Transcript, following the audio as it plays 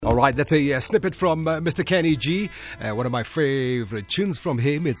All right, that's a snippet from Mr. Kenny G. One of my favorite tunes from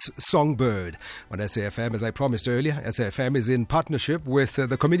him, it's Songbird. On SAFM, as I promised earlier, SAFM is in partnership with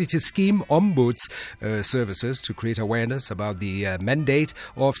the Community Scheme Ombud Services to create awareness about the mandate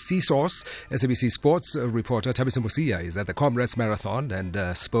of CSOS. SABC sports reporter Thabiso Mosia is at the Comrades Marathon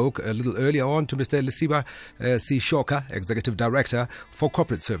and spoke a little earlier on to Mr. Lesiba Sishoka, Executive Director for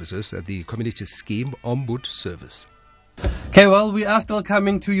Corporate Services at the Community Scheme Ombud Service. Okay, well, we are still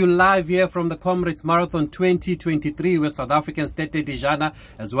coming to you live here from the Comrades Marathon 2023, where South Africans Tete Dijana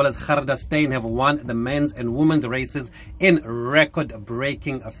as well as Gerda Steyn have won the men's and women's races in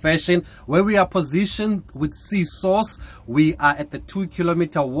record-breaking fashion. Where we are positioned with CSOS, we are at the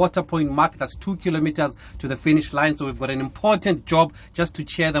 2-kilometer water point mark. That's 2 kilometers to the finish line. So we've got an important job just to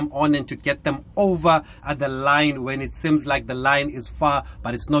cheer them on and to get them over at the line when it seems like the line is far,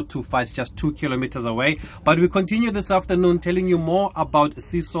 but it's not too far. It's just 2 kilometers away. But we continue this afternoon telling you more about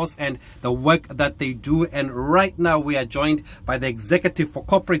CSOS and the work that they do. And right now we are joined by the Executive for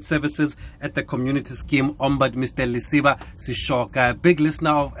Corporate Services at the Community Scheme Ombud, Mr. Lesiba Sishoka. Big listener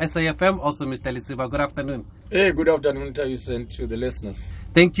of SAFM, also Mr. Lesiba. Good afternoon. Hey, good afternoon, Thabiso, and to the listeners.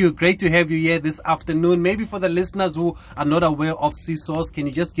 Thank you. Great to have you here this afternoon. Maybe for the listeners who are not aware of CSOS, can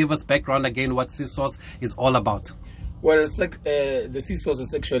you just give us background again what CSOS is all about? Well, the CSOS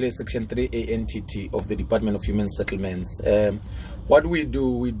is actually a Section 3A entity of the Department of Human Settlements. What we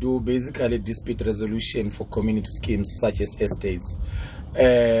do basically dispute resolution for community schemes such as estates.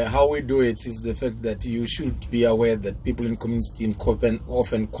 How we do it is the fact that you should be aware that people in community schemes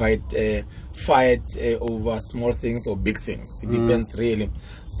often quite fight over small things or big things. It depends really.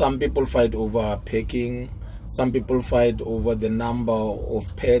 Some people fight over pecking. Some people fight over the number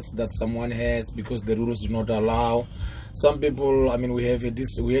of pets that someone has because the rules do not allow. Some people, we had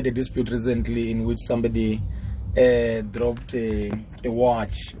a dispute recently in which somebody dropped a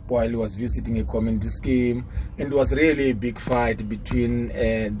watch while he was visiting a community scheme, and it was really a big fight between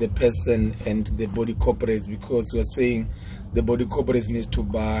the person and the body corporates because he was saying the body corporates need to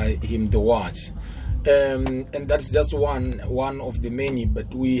buy him the watch. And that's just one of the many,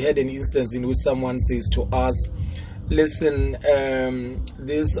 but we had an instance in which someone says to us, listen,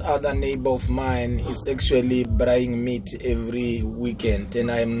 this other neighbor of mine is actually buying meat every weekend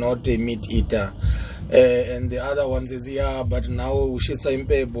and I am not a meat eater. And the other one says, yeah, but now she's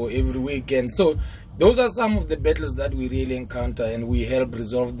every weekend. So those are some of the battles that we really encounter, and we help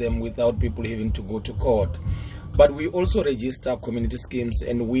resolve them without people having to go to court. But we also register community schemes,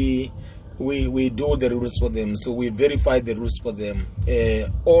 and we do the rules for them, so we verify the rules for them.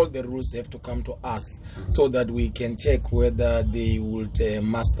 All the rules have to come to us so that we can check whether they would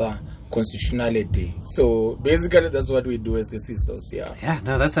master constitutionality. So basically that's what we do as the CSOS. Yeah,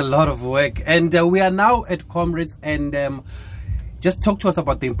 no, that's a lot of work. And we are now at Comrades, and just talk to us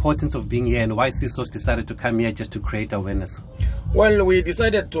about the importance of being here and why CSOS decided to come here just to create awareness. Well, we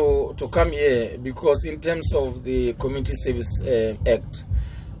decided to come here because in terms of the Community Service Act,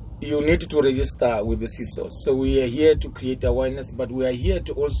 you need to register with the CSOS. So we are here to create awareness, but we are here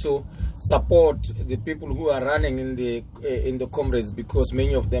to also support the people who are running in the Comrades, because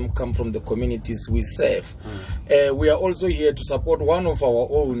many of them come from the communities we serve. We are also here to support one of our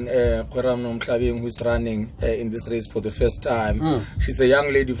own, who is running in this race for the first time. She's a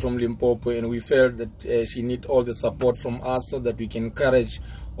young lady from Limpopo, and we felt that she needs all the support from us so that we can encourage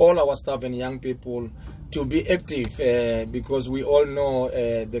all our staff and young people to be active, because we all know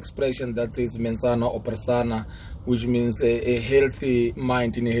the expression that says mensana or persana, which means a healthy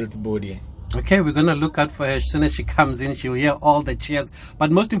mind in a healthy body. Okay, we're going to look out for her. As soon as she comes in, she'll hear all the cheers.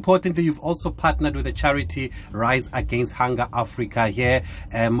 But most importantly, you've also partnered with the charity Rise Against Hunger Africa here.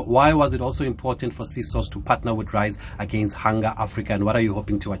 Why was it also important for CSOS to partner with Rise Against Hunger Africa, and what are you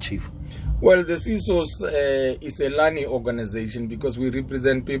hoping to achieve? Well, the CSOS is a learning organization because we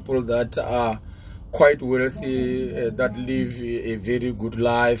represent people that are quite wealthy, that live a very good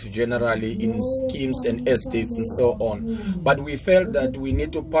life generally in schemes and estates and so on. But we felt that we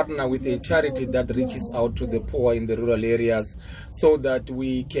need to partner with a charity that reaches out to the poor in the rural areas so that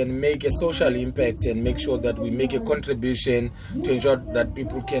we can make a social impact and make sure that we make a contribution to ensure that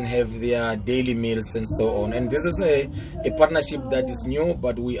people can have their daily meals and so on. And this is a partnership that is new,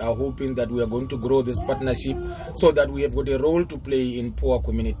 but we are hoping that we are going to grow this partnership so that we have got a role to play in poor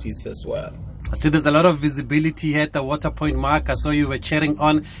communities as well. I see there's a lot of visibility here at the water point mark. I saw you were cheering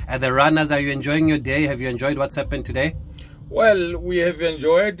on at the runners. Are you enjoying your day? Have you enjoyed what's happened today? Well, we have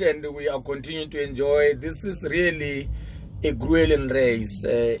enjoyed and we are continuing to enjoy. This is really a grueling race,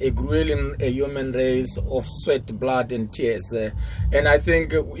 a grueling human race of sweat, blood, and tears. And I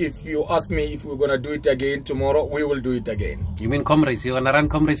think if you ask me if we're going to do it again tomorrow, we will do it again. You mean Comrades? You're going to run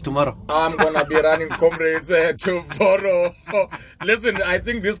Comrades tomorrow? I'm going to be running Comrades tomorrow. Listen, I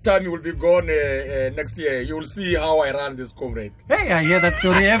think this time you will be gone next year. You will see how I run this Comrade. Hey, I hear that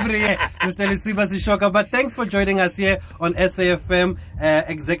story every year, Mr. Lesiba Sishoka. But thanks for joining us here on SAFM,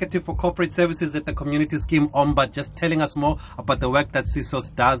 Executive for Corporate Services at the Community Scheme Ombud, just telling us more about the work that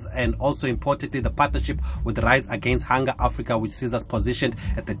CSOS does, and also importantly the partnership with Rise Against Hunger Africa, which sees us positioned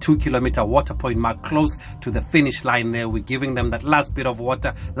at the 2-kilometer water point mark, close to the finish line there. We're giving them that last bit of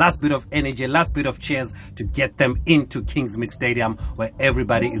water, last bit of energy, last bit of cheers to get them into Kingsmead Stadium, where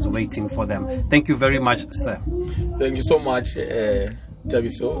everybody is waiting for them. Thank you very much, sir. Thank you so much,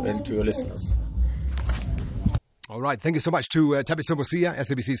 Thabiso, and to your listeners. All right, thank you so much to Thabiso Mosia,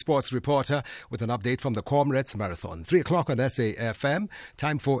 SABC sports reporter, with an update from the Comrades Marathon. 3 o'clock on SAFM.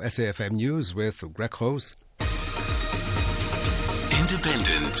 Time for SAFM News with Greg Host.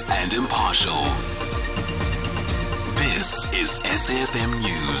 Independent and impartial. This is SAFM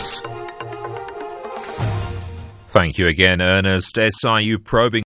News. Thank you again, Ernest. SIU probing